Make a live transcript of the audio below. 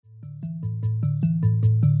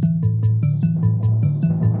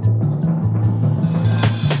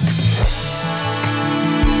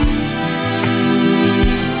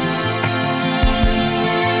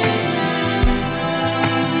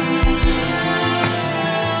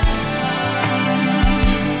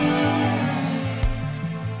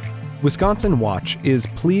Wisconsin Watch is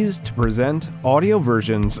pleased to present audio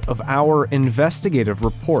versions of our investigative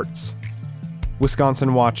reports.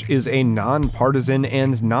 Wisconsin Watch is a nonpartisan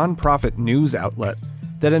and nonprofit news outlet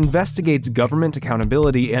that investigates government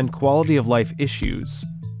accountability and quality of life issues.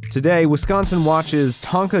 Today, Wisconsin Watch's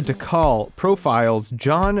Tonka DeCall profiles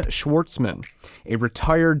John Schwartzman, a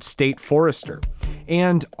retired state forester,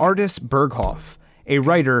 and Ardis Berghoff, a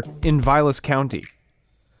writer in Vilas County.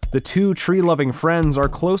 The two tree-loving friends are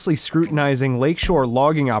closely scrutinizing lakeshore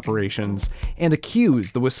logging operations and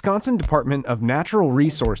accuse the Wisconsin Department of Natural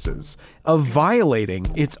Resources of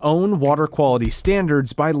violating its own water quality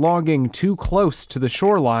standards by logging too close to the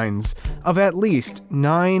shorelines of at least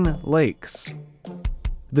 9 lakes.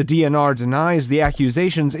 The DNR denies the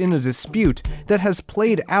accusations in a dispute that has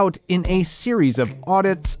played out in a series of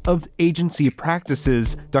audits of agency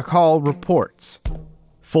practices, DeCall reports.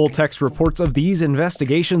 Full-text reports of these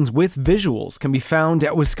investigations with visuals can be found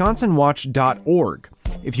at wisconsinwatch.org.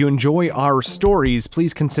 If you enjoy our stories,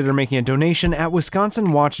 please consider making a donation at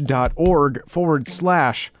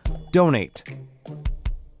wisconsinwatch.org/donate.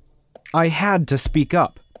 I had to speak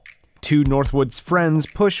up. Two Northwoods friends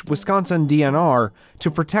push Wisconsin DNR to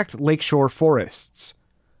protect lakeshore forests.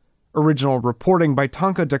 Original reporting by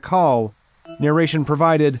Tonka DeCall. Narration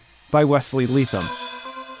provided by Wesley Leatham.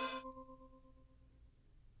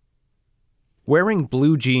 Wearing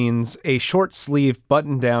blue jeans, a short-sleeved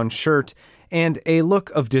button-down shirt, and a look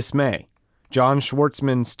of dismay, John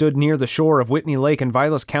Schwartzman stood near the shore of Whitney Lake in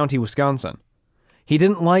Vilas County, Wisconsin. He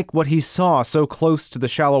didn't like what he saw so close to the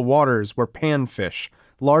shallow waters where panfish,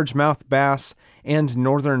 largemouth bass, and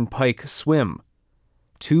northern pike swim.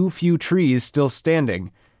 Too few trees still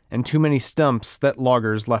standing, and too many stumps that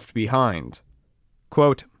loggers left behind.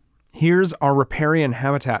 Quote, "Here's our riparian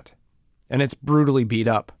habitat, and it's brutally beat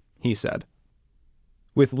up," he said.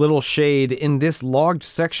 With little shade in this logged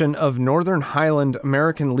section of Northern Highland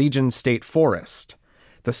American Legion State Forest,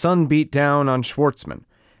 the sun beat down on Schwartzman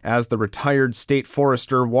as the retired state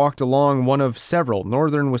forester walked along one of several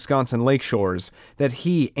northern Wisconsin lakeshores that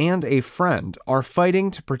he and a friend are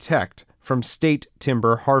fighting to protect from state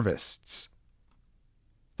timber harvests.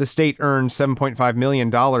 The state earned $7.5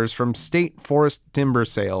 million from state forest timber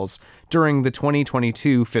sales during the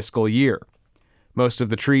 2022 fiscal year. Most of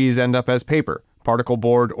the trees end up as paper, particle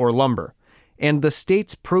board, or lumber, and the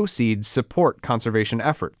state's proceeds support conservation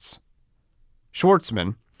efforts.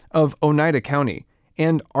 Schwartzman, of Oneida County,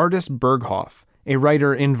 and Ardis Berghoff, a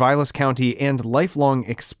writer in Vilas County and lifelong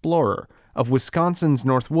explorer of Wisconsin's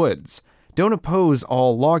Northwoods, don't oppose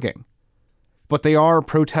all logging, but they are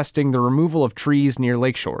protesting the removal of trees near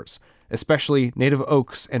lakeshores, especially native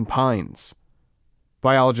oaks and pines.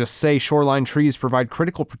 Biologists say shoreline trees provide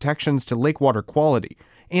critical protections to lake water quality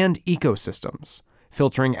and ecosystems,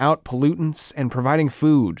 filtering out pollutants and providing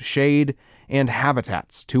food, shade, and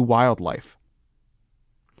habitats to wildlife.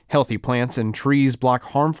 Healthy plants and trees block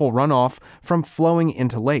harmful runoff from flowing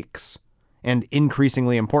into lakes, an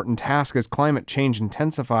increasingly important task as climate change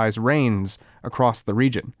intensifies rains across the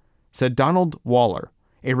region, said Donald Waller,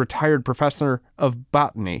 a retired professor of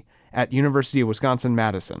botany at University of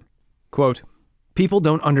Wisconsin-Madison. Quote, "People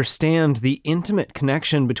don't understand the intimate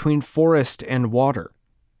connection between forest and water.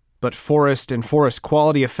 But forest and forest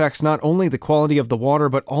quality affects not only the quality of the water,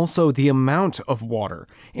 but also the amount of water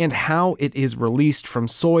and how it is released from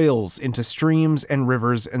soils into streams and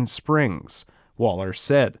rivers and springs," Waller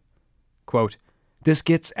said. Quote, "This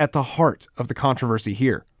gets at the heart of the controversy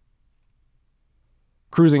here."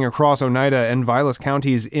 Cruising across Oneida and Vilas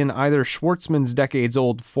counties in either Schwartzman's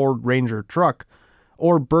decades-old Ford Ranger truck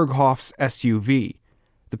or Berghoff's SUV,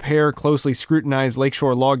 the pair closely scrutinized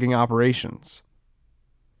lakeshore logging operations.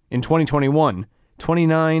 In 2021,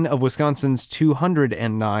 29 of Wisconsin's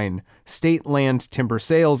 209 state land timber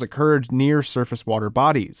sales occurred near surface water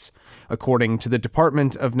bodies, according to the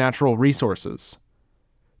Department of Natural Resources.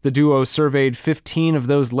 The duo surveyed 15 of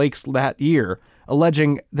those lakes that year,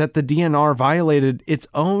 alleging that the DNR violated its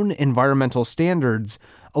own environmental standards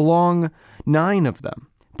along 9 of them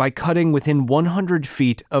by cutting within 100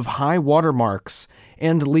 feet of high water marks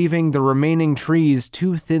and leaving the remaining trees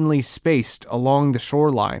too thinly spaced along the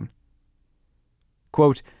shoreline.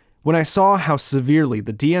 Quote, "When I saw how severely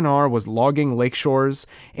the DNR was logging lakeshores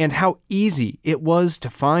and how easy it was to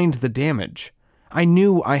find the damage, I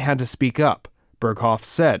knew I had to speak up," Berghoff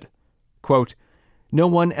said. Quote, "No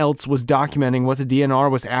one else was documenting what the DNR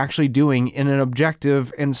was actually doing in an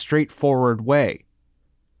objective and straightforward way."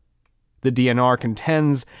 The DNR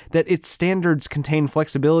contends that its standards contain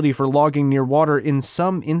flexibility for logging near water in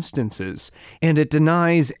some instances, and it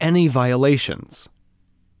denies any violations.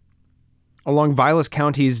 Along Vilas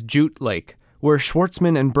County's Jute Lake, where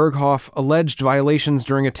Schwartzman and Berghoff alleged violations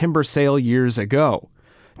during a timber sale years ago.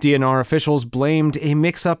 DNR officials blamed a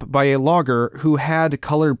mix-up by a logger who had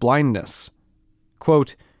color blindness.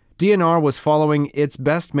 Quote, DNR was following its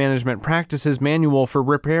best management practices manual for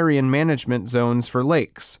riparian management zones for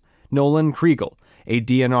lakes, Nolan Kriegel, a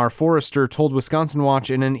DNR forester, told Wisconsin Watch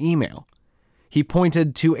in an email. He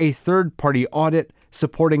pointed to a third-party audit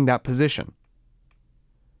supporting that position.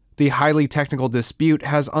 The highly technical dispute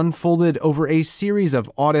has unfolded over a series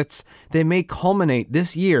of audits that may culminate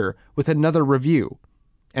this year with another review,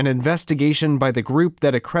 an investigation by the group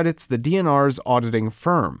that accredits the DNR's auditing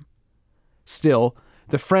firm. Still,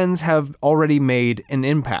 the Friends have already made an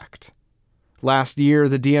impact. Last year,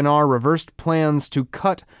 the DNR reversed plans to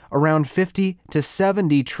cut around 50 to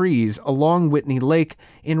 70 trees along Whitney Lake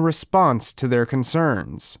in response to their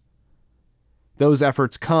concerns. Those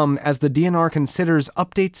efforts come as the DNR considers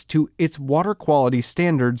updates to its water quality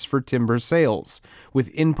standards for timber sales,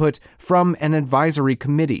 with input from an advisory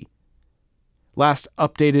committee. Last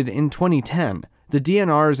updated in 2010, the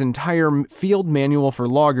DNR's entire field manual for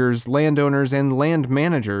loggers, landowners, and land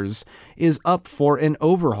managers is up for an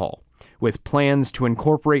overhaul, with plans to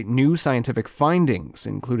incorporate new scientific findings,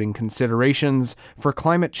 including considerations for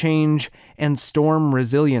climate change and storm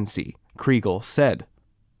resiliency, Kriegel said.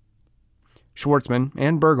 Schwartzman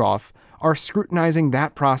and Berghoff are scrutinizing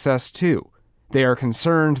that process too. They are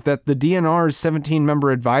concerned that the DNR's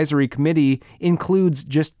 17-member advisory committee includes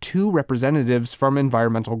just 2 representatives from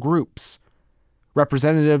environmental groups.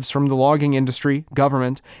 Representatives from the logging industry,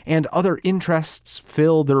 government, and other interests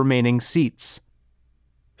fill the remaining seats.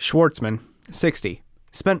 Schwartzman, 60,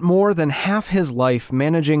 spent more than half his life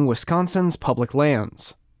managing Wisconsin's public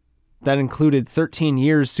lands. That included 13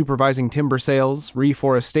 years supervising timber sales,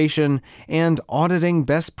 reforestation, and auditing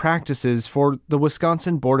best practices for the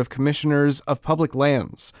Wisconsin Board of Commissioners of Public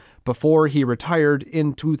Lands before he retired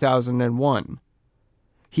in 2001.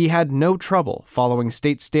 He had no trouble following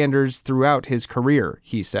state standards throughout his career,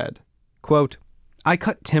 he said. Quote, I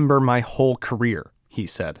cut timber my whole career, he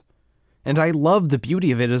said, and I love the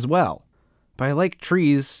beauty of it as well, but I like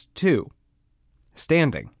trees, too.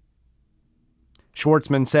 Standing.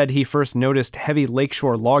 Schwartzman said he first noticed heavy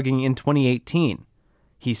lakeshore logging in 2018.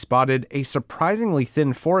 He spotted a surprisingly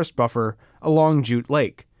thin forest buffer along Jute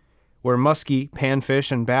Lake, where muskie,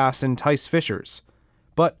 panfish, and bass entice fishers,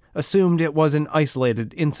 but assumed it was an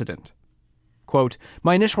isolated incident. Quote,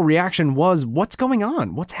 my initial reaction was, what's going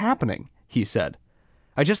on? What's happening? He said.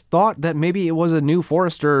 I just thought that maybe it was a new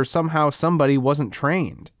forester or somehow somebody wasn't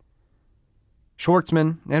trained.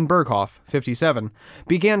 Schwartzman and Berghoff, 57,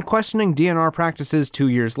 began questioning DNR practices 2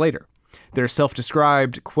 years later. Their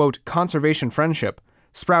self-described, quote, conservation friendship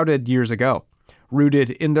sprouted years ago, rooted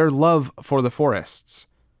in their love for the forests.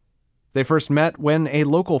 They first met when a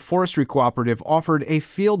local forestry cooperative offered a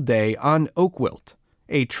field day on oak wilt,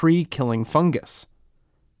 a tree-killing fungus.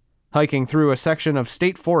 Hiking through a section of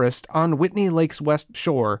state forest on Whitney Lake's west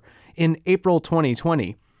shore in April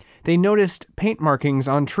 2020, they noticed paint markings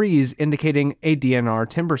on trees indicating a DNR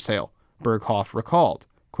timber sale, Berghoff recalled.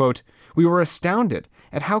 Quote, we were astounded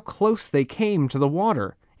at how close they came to the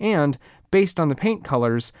water and, based on the paint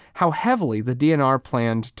colors, how heavily the DNR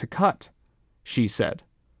planned to cut, she said.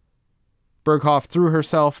 Berghoff threw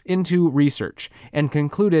herself into research and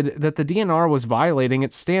concluded that the DNR was violating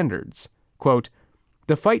its standards. Quote,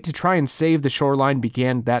 the fight to try and save the shoreline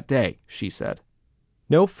began that day, she said.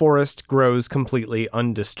 No forest grows completely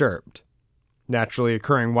undisturbed. Naturally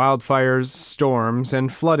occurring wildfires, storms,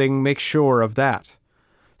 and flooding make sure of that.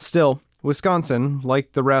 Still, Wisconsin,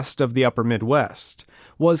 like the rest of the upper Midwest,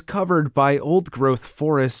 was covered by old-growth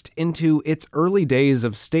forest into its early days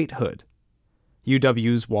of statehood,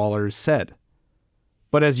 UW's Wallers said.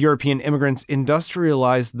 But as European immigrants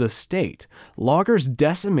industrialized the state, loggers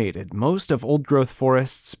decimated most of old-growth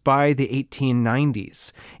forests by the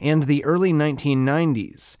 1890s and the early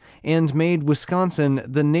 1990s, and made Wisconsin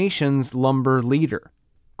the nation's lumber leader.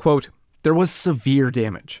 Quote, there was severe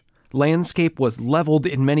damage. Landscape was leveled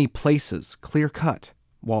in many places, clear-cut,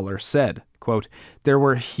 Waller said. Quote, there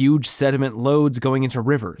were huge sediment loads going into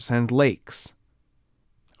rivers and lakes.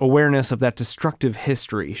 Awareness of that destructive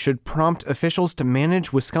history should prompt officials to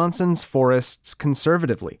manage Wisconsin's forests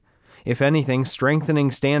conservatively, if anything, strengthening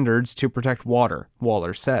standards to protect water,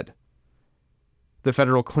 Waller said. The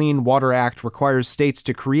Federal Clean Water Act requires states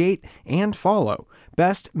to create and follow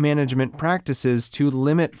best management practices to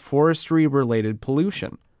limit forestry-related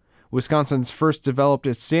pollution. Wisconsin's first developed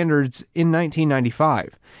its standards in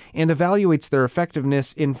 1995 and evaluates their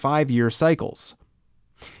effectiveness in 5-year cycles.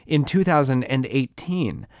 In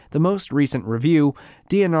 2018, the most recent review,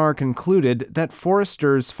 DNR concluded that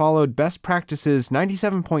foresters followed best practices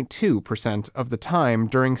 97.2% of the time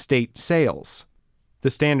during state sales. The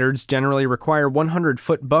standards generally require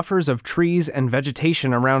 100-foot buffers of trees and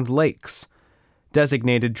vegetation around lakes,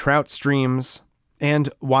 designated trout streams, and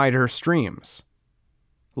wider streams.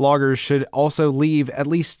 Loggers should also leave at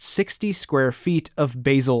least 60 square feet of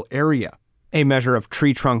basal area, a measure of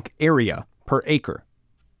tree trunk area per acre.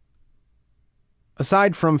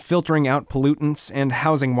 Aside from filtering out pollutants and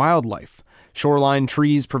housing wildlife, shoreline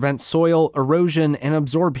trees prevent soil erosion and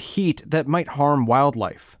absorb heat that might harm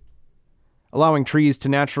wildlife. Allowing trees to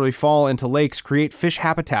naturally fall into lakes create fish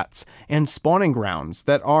habitats and spawning grounds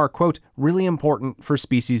that are, quote, really important for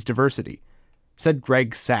species diversity, said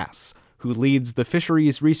Greg Sass, who leads the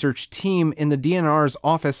fisheries research team in the DNR's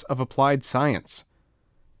Office of Applied Science.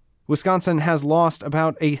 Wisconsin has lost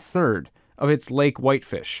about a third of its lake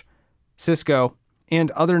whitefish, cisco,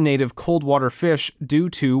 and other native cold water fish due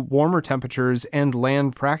to warmer temperatures and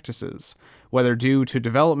land practices, whether due to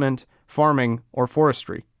development, farming, or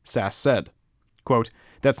forestry, Sass said. Quote,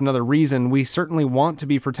 "That's another reason we certainly want to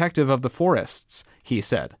be protective of the forests," he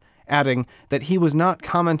said, adding that he was not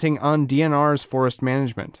commenting on DNR's forest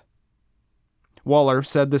management. Waller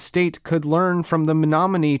said the state could learn from the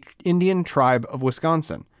Menominee Indian tribe of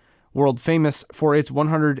Wisconsin, world famous for its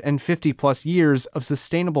 150-plus years of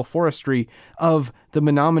sustainable forestry of the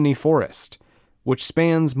Menominee Forest, which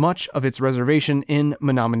spans much of its reservation in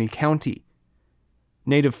Menominee County.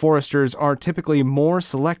 Native foresters are typically more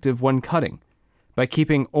selective when cutting. By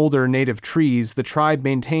keeping older native trees, the tribe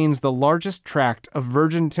maintains the largest tract of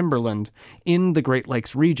virgin timberland in the Great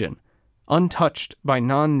Lakes region, untouched by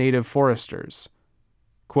non-native foresters.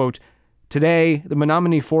 Quote, "Today, the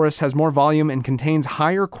Menominee Forest has more volume and contains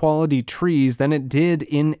higher quality trees than it did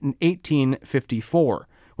in 1854,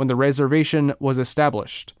 when the reservation was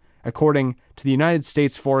established, according to the United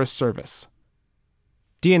States Forest Service."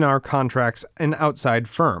 DNR contracts an outside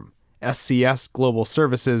firm, SCS Global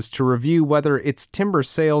Services, to review whether its timber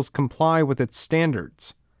sales comply with its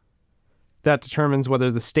standards. That determines whether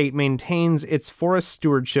the state maintains its Forest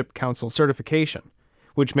Stewardship Council certification,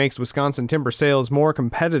 which makes Wisconsin timber sales more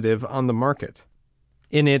competitive on the market.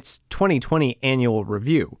 In its 2020 annual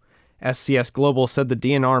review, SCS Global said the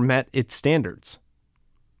DNR met its standards.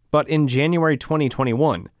 But in January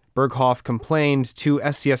 2021, Berghoff complained to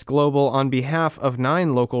SCS Global on behalf of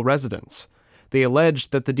 9 local residents. They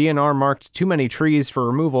alleged that the DNR marked too many trees for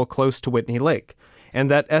removal close to Whitney Lake, and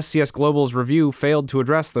that SCS Global's review failed to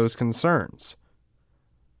address those concerns.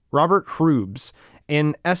 Robert Hrubes,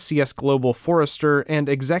 an SCS Global forester and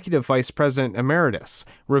executive vice president emeritus,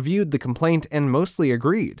 reviewed the complaint and mostly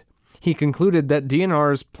agreed. He concluded that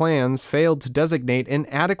DNR's plans failed to designate an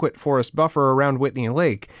adequate forest buffer around Whitney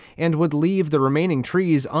Lake and would leave the remaining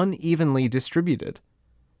trees unevenly distributed.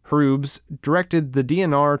 Hrubes directed the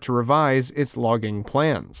DNR to revise its logging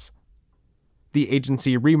plans. The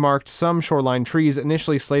agency remarked some shoreline trees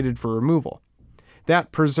initially slated for removal.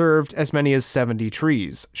 That preserved as many as 70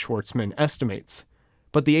 trees, Schwartzman estimates.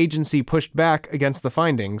 But the agency pushed back against the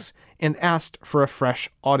findings and asked for a fresh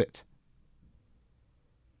audit.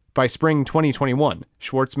 By spring 2021,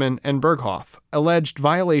 Schwartzman and Berghoff alleged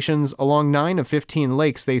violations along 9 of 15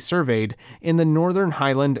 lakes they surveyed in the Northern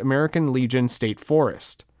Highland American Legion State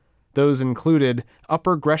Forest. Those included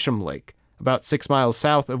Upper Gresham Lake, about 6 miles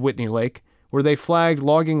south of Whitney Lake, where they flagged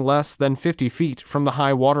logging less than 50 feet from the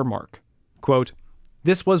high water mark. Quote,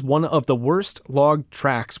 "This was one of the worst logged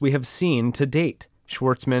tracts we have seen to date,"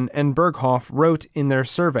 Schwartzman and Berghoff wrote in their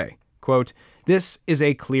survey. Quote, "This is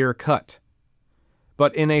a clear cut."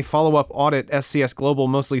 But in a follow-up audit, SCS Global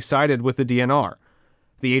mostly sided with the DNR.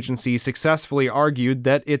 The agency successfully argued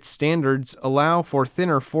that its standards allow for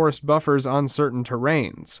thinner forest buffers on certain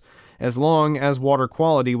terrains, as long as water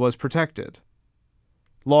quality was protected.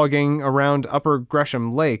 Logging around Upper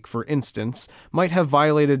Gresham Lake, for instance, might have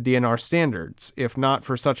violated DNR standards, if not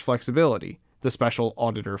for such flexibility, the special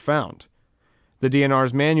auditor found. The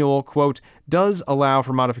DNR's manual, quote, "does allow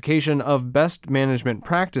for modification of best management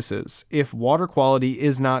practices if water quality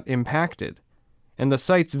is not impacted," and the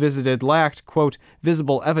sites visited lacked, quote,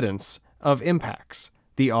 "visible evidence of impacts,"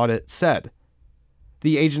 the audit said.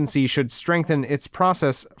 The agency should strengthen its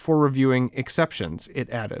process for reviewing exceptions, it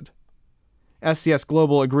added. SCS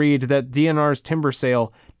Global agreed that DNR's timber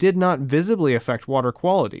sale did not visibly affect water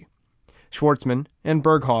quality. Schwartzman and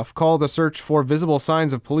Berghoff call the search for visible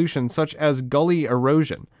signs of pollution such as gully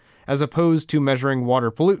erosion, as opposed to measuring water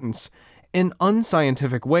pollutants, an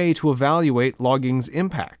unscientific way to evaluate logging's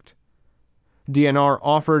impact. DNR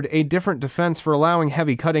offered a different defense for allowing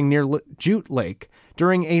heavy cutting near Jute Lake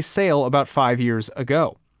during a sale about 5 years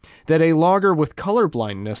ago. That a logger with color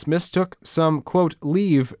blindness mistook some, quote,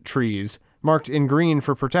 leave trees marked in green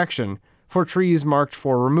for protection for trees marked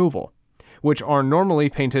for removal, which are normally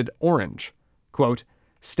painted orange. Quote,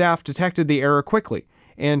 staff detected the error quickly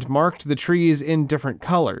and marked the trees in different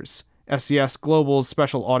colors, SCS Global's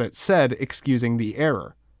special audit said, excusing the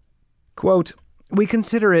error. Quote, we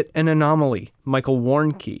consider it an anomaly, Michael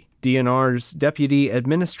Warnke, DNR's Deputy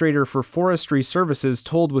Administrator for Forestry Services,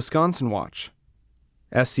 told Wisconsin Watch.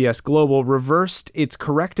 SCS Global reversed its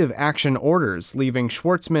corrective action orders, leaving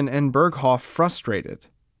Schwartzman and Berghoff frustrated.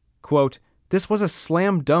 Quote, this was a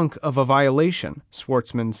slam dunk of a violation,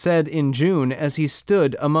 Schwartzman said in June as he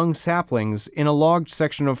stood among saplings in a logged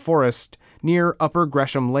section of forest near Upper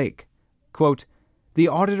Gresham Lake. Quote, the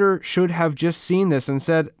auditor should have just seen this and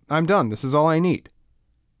said, I'm done, this is all I need.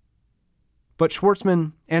 But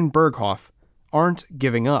Schwartzman and Berghoff aren't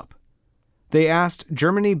giving up. They asked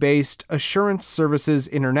Germany-based Assurance Services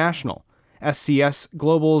International, SCS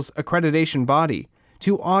Global's accreditation body,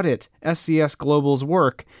 to audit SCS Global's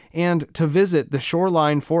work and to visit the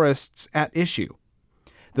shoreline forests at issue.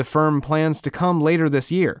 The firm plans to come later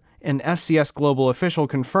this year, an SCS Global official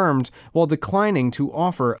confirmed while declining to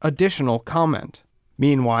offer additional comment.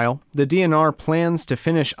 Meanwhile, the DNR plans to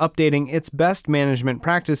finish updating its Best Management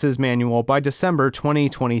Practices Manual by December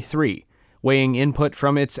 2023, weighing input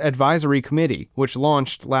from its advisory committee, which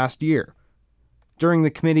launched last year. During the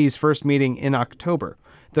committee's first meeting in October,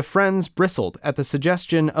 the Friends bristled at the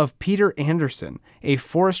suggestion of Peter Anderson, a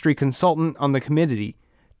forestry consultant on the committee,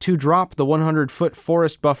 to drop the 100-foot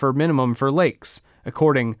forest buffer minimum for lakes,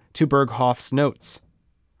 according to Berghoff's notes.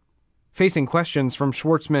 Facing questions from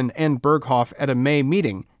Schwartzman and Berghoff at a May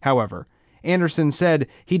meeting, however, Anderson said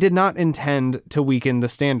he did not intend to weaken the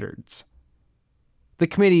standards. The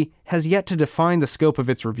committee has yet to define the scope of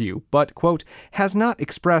its review, but, quote, has not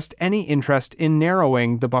expressed any interest in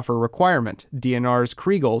narrowing the buffer requirement, DNR's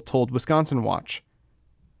Kriegel told Wisconsin Watch.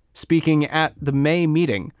 Speaking at the May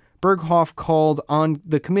meeting, Berghoff called on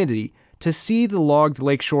the committee to see the logged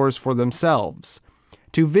lakeshores for themselves,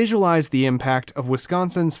 to visualize the impact of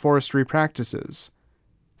Wisconsin's forestry practices.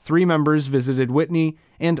 3 members visited Whitney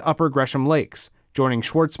and Upper Gresham Lakes, joining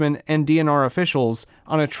Schwartzman and DNR officials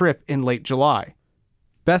on a trip in late July.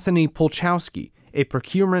 Bethany Polchowski, a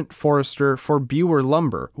procurement forester for Buer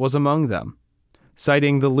Lumber, was among them.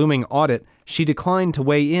 Citing the looming audit, she declined to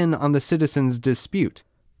weigh in on the citizens' dispute,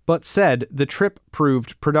 but said the trip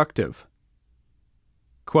proved productive.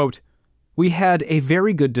 Quote, we had a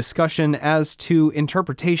very good discussion as to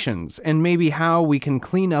interpretations and maybe how we can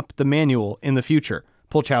clean up the manual in the future,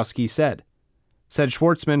 Polchowski said. Said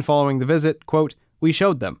Schwartzman following the visit, quote, we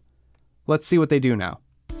showed them. Let's see what they do now.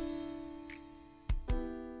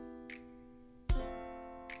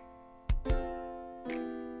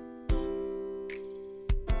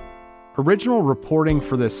 Original reporting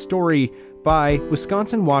for this story by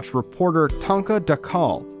Wisconsin Watch reporter Tonka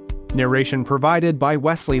Dakal. Narration provided by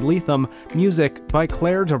Wesley Leatham. Music by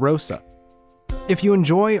Claire DeRosa. If you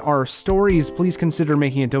enjoy our stories, please consider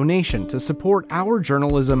making a donation to support our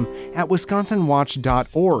journalism at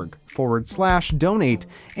wisconsinwatch.org/donate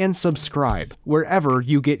and subscribe wherever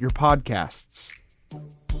you get your podcasts.